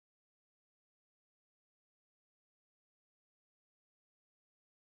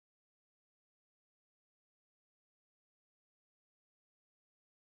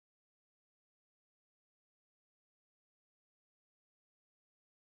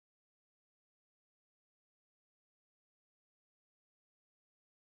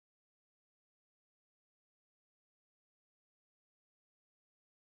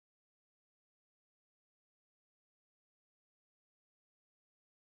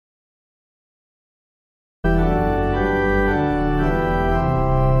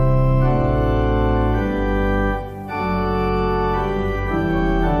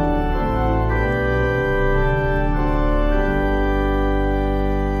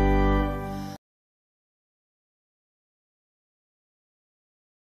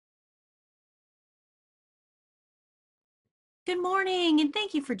Good morning, and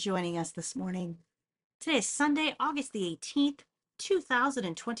thank you for joining us this morning. Today is Sunday, August the 18th,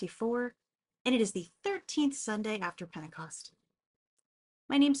 2024, and it is the 13th Sunday after Pentecost.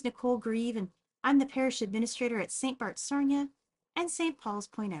 My name's Nicole Grieve, and I'm the parish administrator at St. Bart's Sarnia and St. Paul's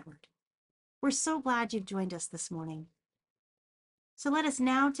Point Edward. We're so glad you've joined us this morning. So let us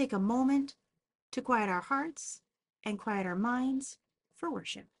now take a moment to quiet our hearts and quiet our minds for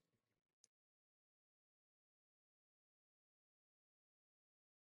worship.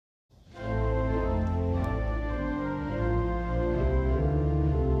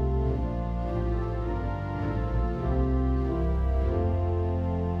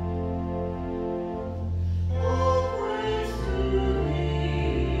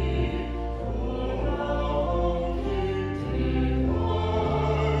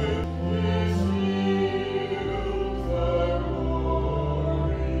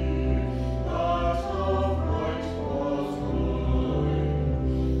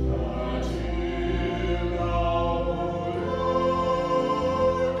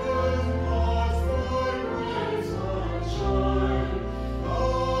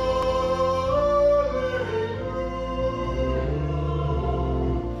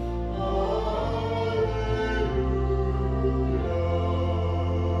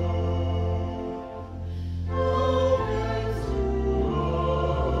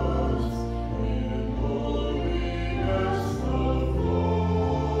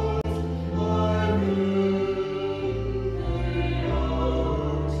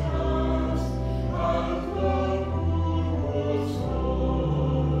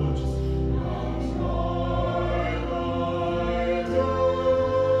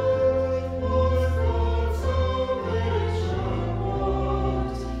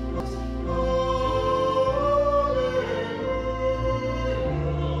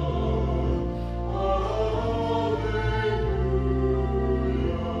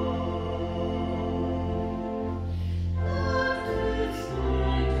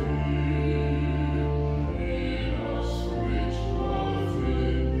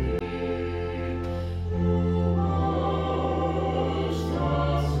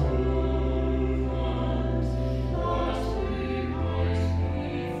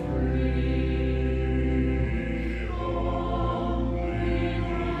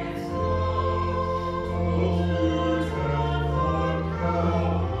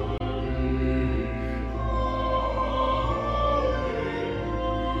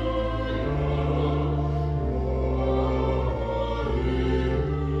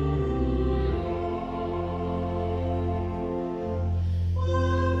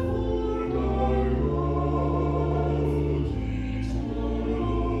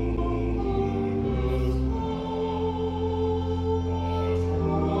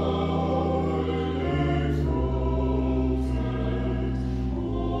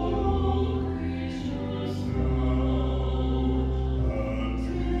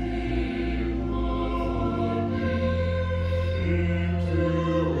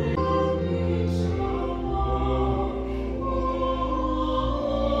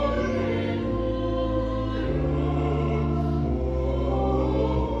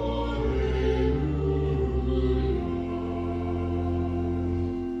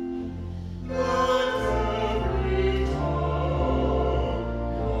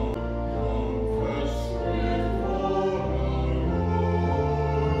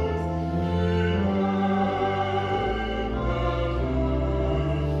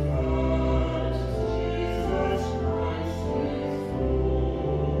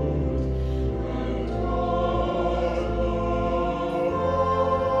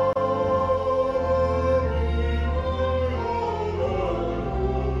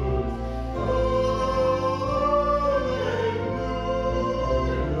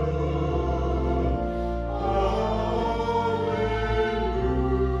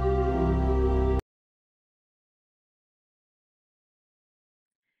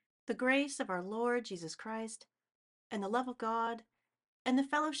 The grace of our Lord Jesus Christ, and the love of God, and the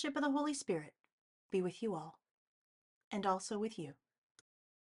fellowship of the Holy Spirit be with you all, and also with you.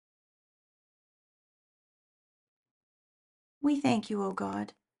 We thank you, O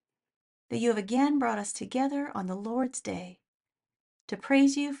God, that you have again brought us together on the Lord's Day to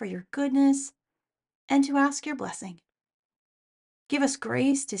praise you for your goodness and to ask your blessing. Give us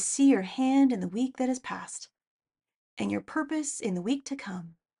grace to see your hand in the week that has passed and your purpose in the week to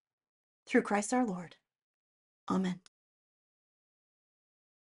come. Through Christ our Lord. Amen.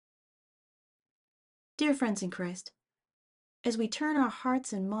 Dear friends in Christ, as we turn our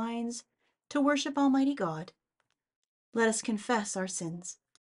hearts and minds to worship Almighty God, let us confess our sins.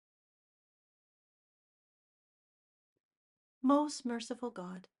 Most merciful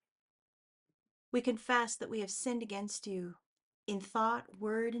God, we confess that we have sinned against you in thought,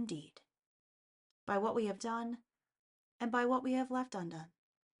 word, and deed, by what we have done and by what we have left undone.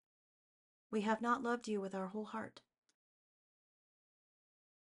 We have not loved you with our whole heart.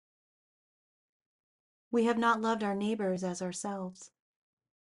 We have not loved our neighbors as ourselves.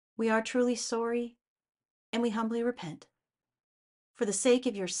 We are truly sorry, and we humbly repent. For the sake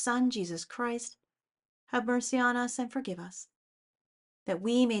of your Son, Jesus Christ, have mercy on us and forgive us, that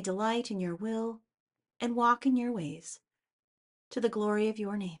we may delight in your will and walk in your ways, to the glory of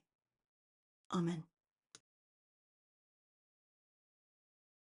your name. Amen.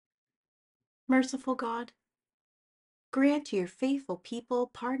 Merciful God, grant to your faithful people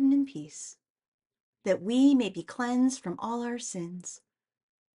pardon and peace, that we may be cleansed from all our sins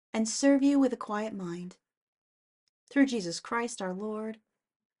and serve you with a quiet mind. Through Jesus Christ our Lord,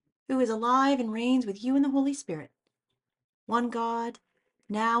 who is alive and reigns with you in the Holy Spirit, one God,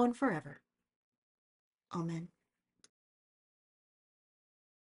 now and forever. Amen.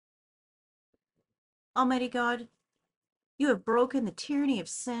 Almighty God, you have broken the tyranny of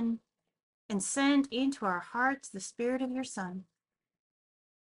sin and sent into our hearts the Spirit of your Son.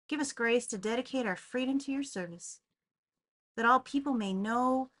 Give us grace to dedicate our freedom to your service, that all people may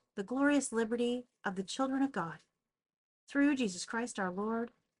know the glorious liberty of the children of God. Through Jesus Christ our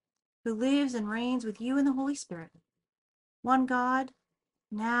Lord, who lives and reigns with you in the Holy Spirit, one God,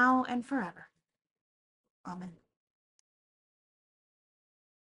 now and forever. Amen.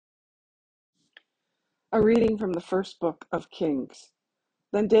 A reading from the first book of Kings.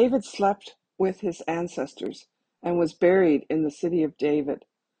 Then David slept with his ancestors and was buried in the city of David.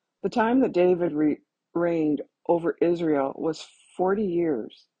 The time that David reigned over Israel was 40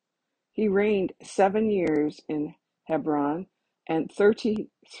 years. He reigned 7 years in Hebron and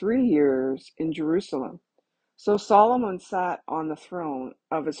 33 years in Jerusalem. So Solomon sat on the throne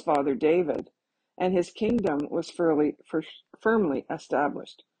of his father David, and his kingdom was firmly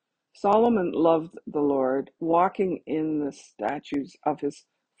established. Solomon loved the Lord, walking in the statutes of his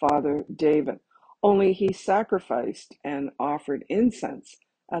father David. Only he sacrificed and offered incense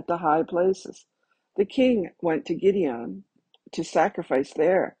at the high places. The king went to Gibeon to sacrifice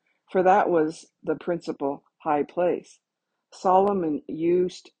there, for that was the principal high place. Solomon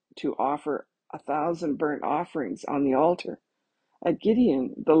used to offer 1,000 burnt offerings on the altar. At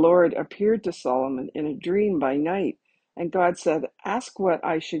Gibeon, the Lord appeared to Solomon in a dream by night, and God said, "Ask what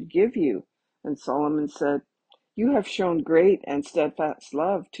I should give you." And Solomon said, "You have shown great and steadfast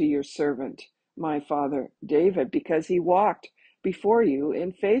love to your servant, my father David, because he walked before you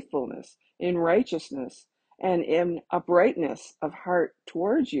in faithfulness, in righteousness, and in uprightness of heart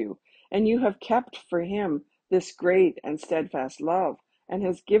towards you. And you have kept for him this great and steadfast love, and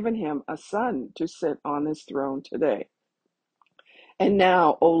has given him a son to sit on his throne today. And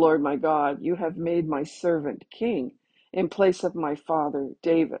now, O Lord my God, you have made my servant king in place of my father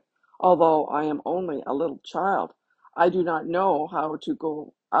David. Although I am only a little child, I do not know how to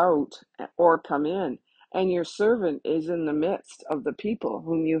go out or come in, and your servant is in the midst of the people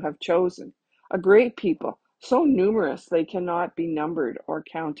whom you have chosen, a great people, so numerous they cannot be numbered or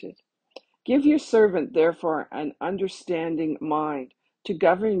counted. Give your servant, therefore, an understanding mind to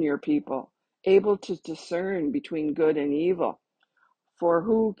govern your people, able to discern between good and evil. For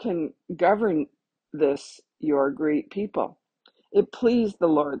who can govern this, your great people? It pleased the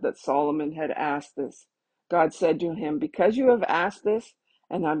Lord that Solomon had asked this. God said to him, "Because you have asked this,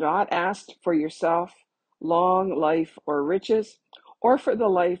 and have not asked for yourself long life or riches, or for the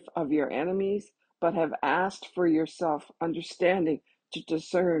life of your enemies, but have asked for yourself understanding to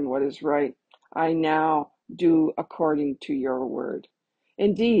discern what is right, I now do according to your word.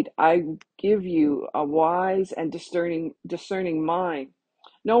 Indeed, I give you a wise and discerning mind.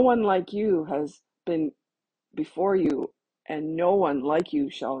 No one like you has been before you, and no one like you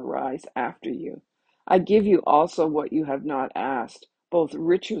shall arise after you. I give you also what you have not asked, both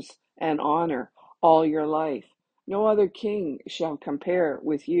riches and honor, all your life. No other king shall compare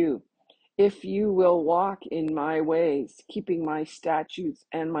with you. If you will walk in my ways, keeping my statutes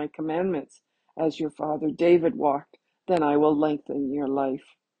and my commandments, as your father David walked, then I will lengthen your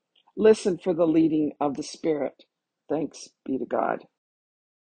life. Listen for the leading of the Spirit. Thanks be to God."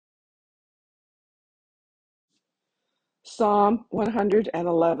 Psalm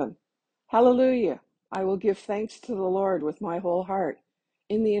 111. Hallelujah! I will give thanks to the Lord with my whole heart,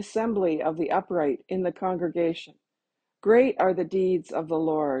 in the assembly of the upright, in the congregation. Great are the deeds of the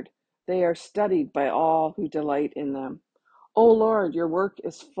Lord. They are studied by all who delight in them. O Lord, your work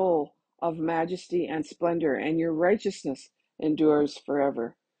is full of majesty and splendor, and your righteousness endures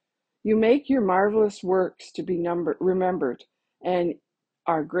forever. You make your marvelous works to be remembered. and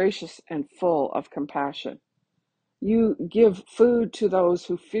are gracious and full of compassion. You give food to those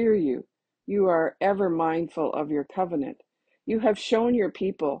who fear you. You are ever mindful of your covenant. You have shown your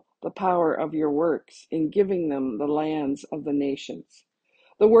people the power of your works in giving them the lands of the nations.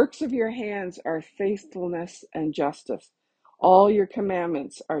 The works of your hands are faithfulness and justice. All your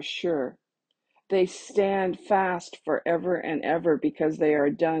commandments are sure. They stand fast forever and ever because they are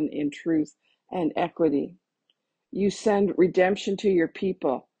done in truth and equity. You send redemption to your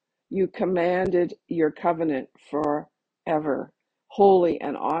people. You commanded your covenant forever, holy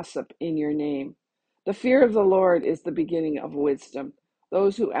and awesome in your name. The fear of the Lord is the beginning of wisdom.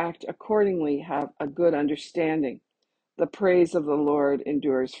 Those who act accordingly have a good understanding. The praise of the Lord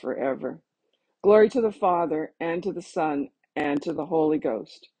endures forever. Glory to the Father, and to the Son, and to the Holy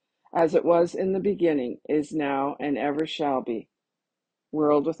Ghost, as it was in the beginning, is now, and ever shall be,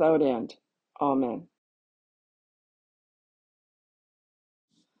 world without end. Amen.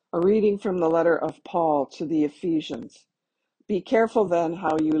 A reading from the letter of Paul to the Ephesians. Be careful then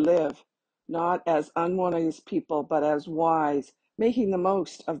how you live, not as unwise people, but as wise, making the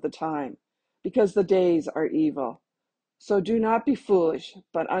most of the time, because the days are evil. So do not be foolish,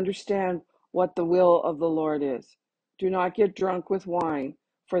 but understand what the will of the Lord is. Do not get drunk with wine,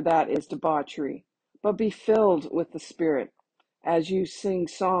 for that is debauchery, but be filled with the Spirit, as you sing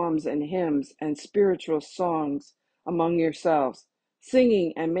psalms and hymns and spiritual songs among yourselves,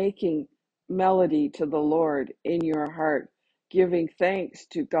 singing and making melody to the Lord in your heart, giving thanks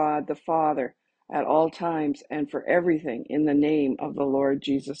to God the Father at all times and for everything in the name of the Lord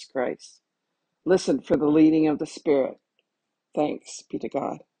Jesus Christ. Listen for the leading of the Spirit. Thanks be to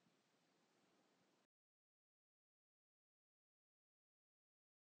God.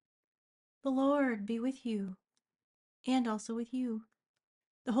 The Lord be with you, and also with you.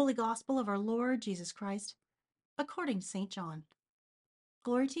 The Holy Gospel of our Lord Jesus Christ, according to St. John.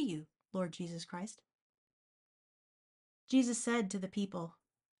 Glory to you, Lord Jesus Christ. Jesus said to the people,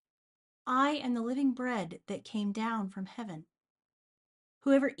 I am the living bread that came down from heaven.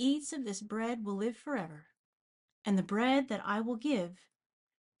 Whoever eats of this bread will live forever, and the bread that I will give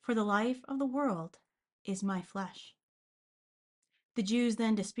for the life of the world is my flesh. The Jews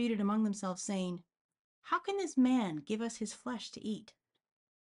then disputed among themselves, saying, How can this man give us his flesh to eat?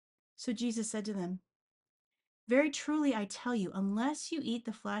 So Jesus said to them, Very truly I tell you, unless you eat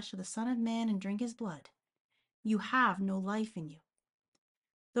the flesh of the Son of Man and drink his blood, you have no life in you.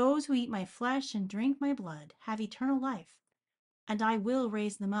 Those who eat my flesh and drink my blood have eternal life, and I will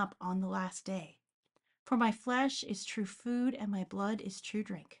raise them up on the last day. For my flesh is true food, and my blood is true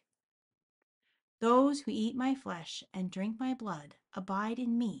drink. Those who eat my flesh and drink my blood abide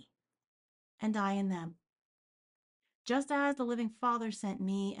in me, and I in them. Just as the living Father sent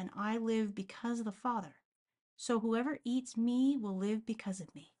me, and I live because of the Father, so whoever eats me will live because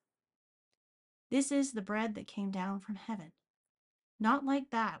of me. This is the bread that came down from heaven, not like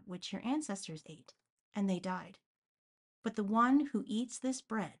that which your ancestors ate, and they died. But the one who eats this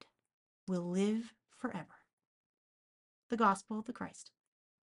bread will live forever. The Gospel of the Christ.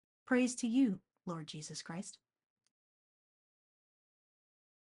 Praise to you, Lord Jesus Christ.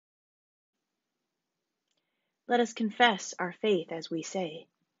 Let us confess our faith as we say,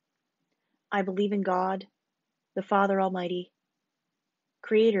 I believe in God, the Father Almighty,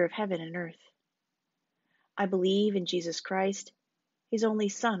 creator of heaven and earth. I believe in Jesus Christ, his only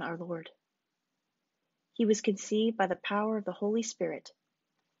Son, our Lord. He was conceived by the power of the Holy Spirit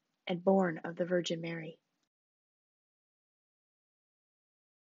and born of the Virgin Mary.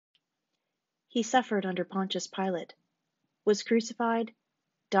 He suffered under Pontius Pilate, was crucified,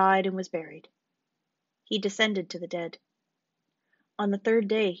 died, and was buried. He descended to the dead. On the third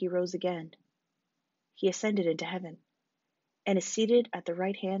day he rose again. He ascended into heaven and is seated at the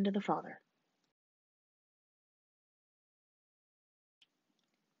right hand of the Father.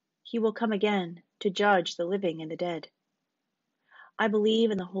 He will come again to judge the living and the dead. I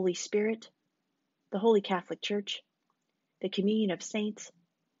believe in the Holy Spirit, the Holy Catholic Church, the communion of saints,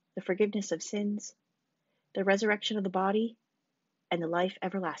 the forgiveness of sins, the resurrection of the body, and the life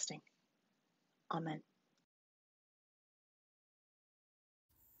everlasting. Amen.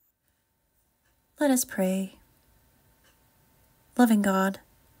 Let us pray. Loving God,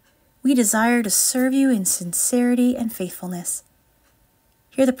 we desire to serve you in sincerity and faithfulness.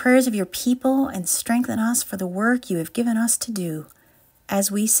 Hear the prayers of your people and strengthen us for the work you have given us to do, as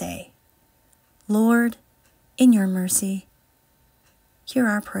we say, Lord, in your mercy, hear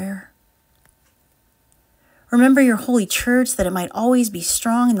our prayer. Remember your holy church, that it might always be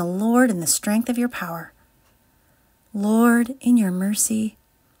strong in the Lord and the strength of your power. Lord, in your mercy,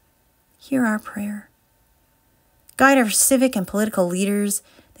 hear our prayer. Guide our civic and political leaders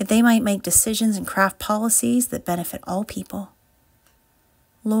that they might make decisions and craft policies that benefit all people.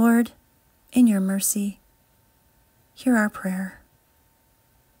 Lord, in your mercy, hear our prayer.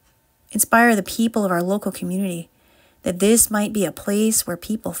 Inspire the people of our local community that this might be a place where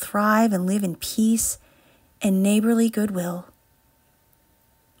people thrive and live in peace and neighborly goodwill.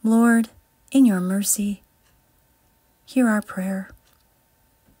 Lord, in your mercy, hear our prayer.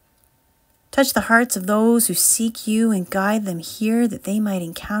 Touch the hearts of those who seek you and guide them here that they might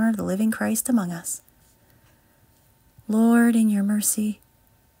encounter the living Christ among us. Lord, in your mercy,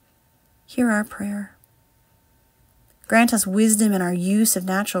 hear our prayer. Grant us wisdom in our use of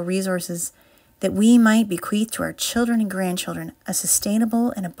natural resources that we might bequeath to our children and grandchildren a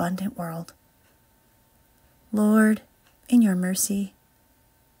sustainable and abundant world. Lord, in your mercy,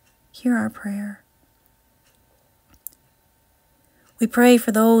 hear our prayer. We pray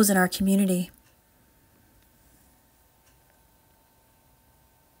for those in our community.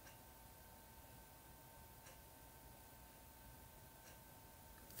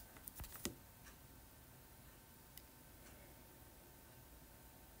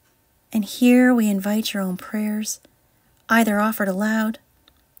 And here we invite your own prayers, either offered aloud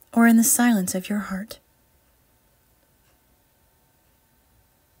or in the silence of your heart.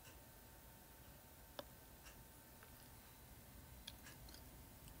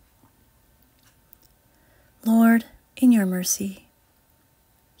 Lord, in your mercy,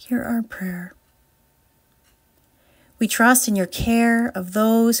 hear our prayer. We trust in your care of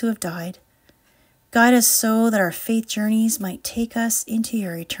those who have died. Guide us so that our faith journeys might take us into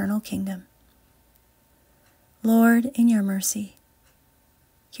your eternal kingdom. Lord, in your mercy,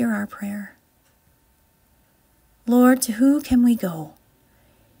 hear our prayer. Lord, to who can we go?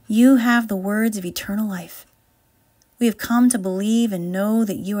 You have the words of eternal life. We have come to believe and know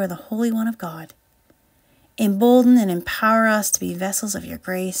that you are the Holy One of God. Embolden and empower us to be vessels of your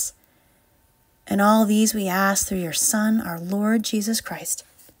grace. And all these we ask through your Son, our Lord Jesus Christ.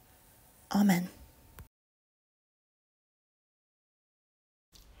 Amen.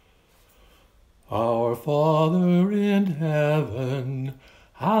 Our Father in heaven,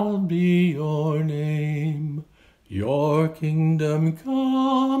 hallowed be your name. Your kingdom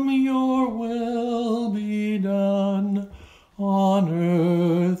come, your will be done, on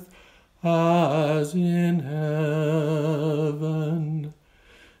earth as in heaven.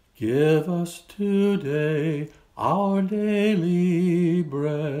 Give us today our daily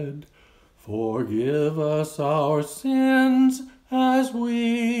bread. Forgive us our sins as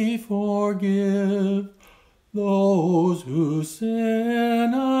we forgive those who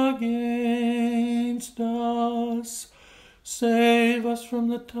sin against us. Save us from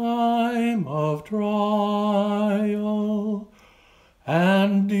the time of trial,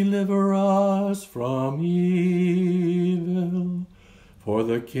 and deliver us from evil. For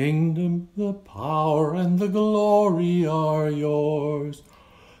the kingdom, the power, and the glory are yours,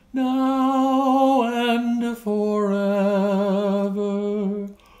 now and forever.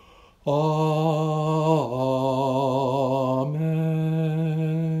 Amen.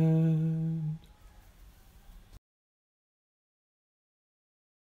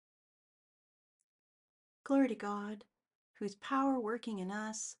 Glory to God, whose power working in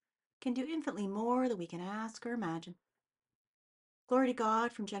us can do infinitely more than we can ask or imagine. Glory to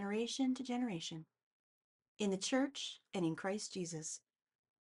God from generation to generation, in the church and in Christ Jesus,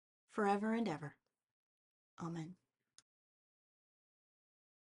 forever and ever. Amen.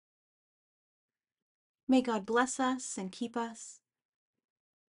 May God bless us and keep us.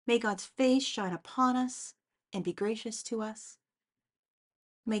 May God's face shine upon us and be gracious to us.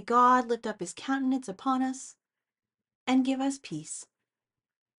 May God lift up his countenance upon us and give us peace.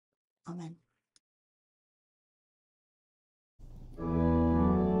 Amen.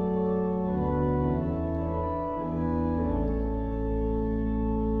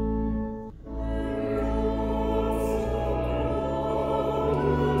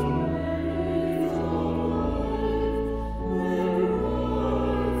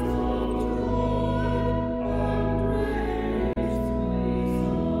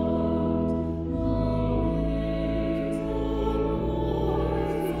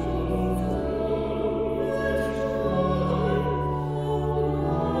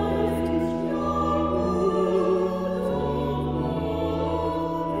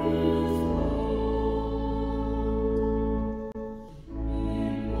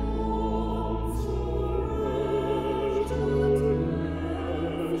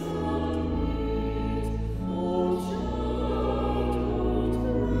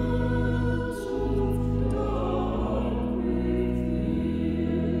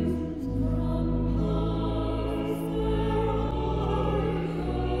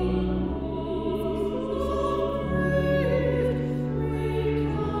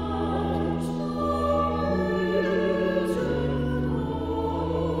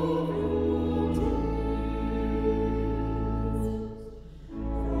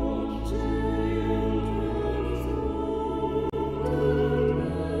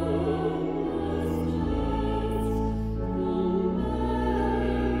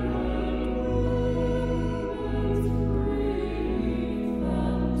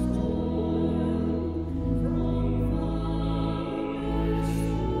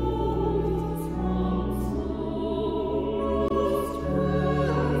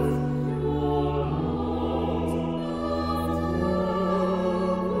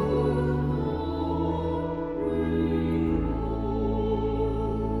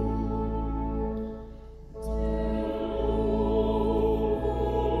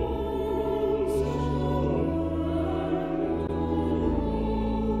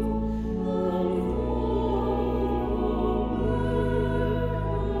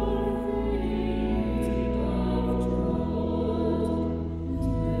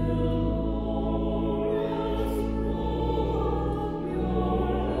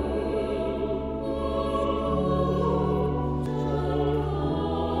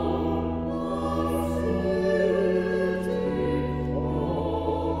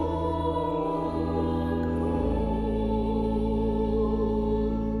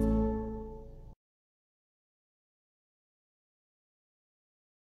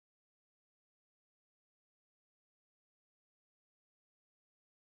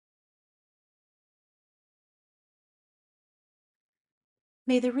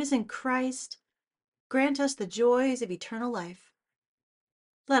 May the risen Christ grant us the joys of eternal life.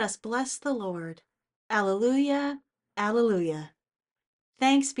 Let us bless the Lord. Alleluia, alleluia.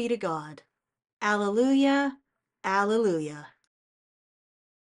 Thanks be to God. Alleluia, alleluia.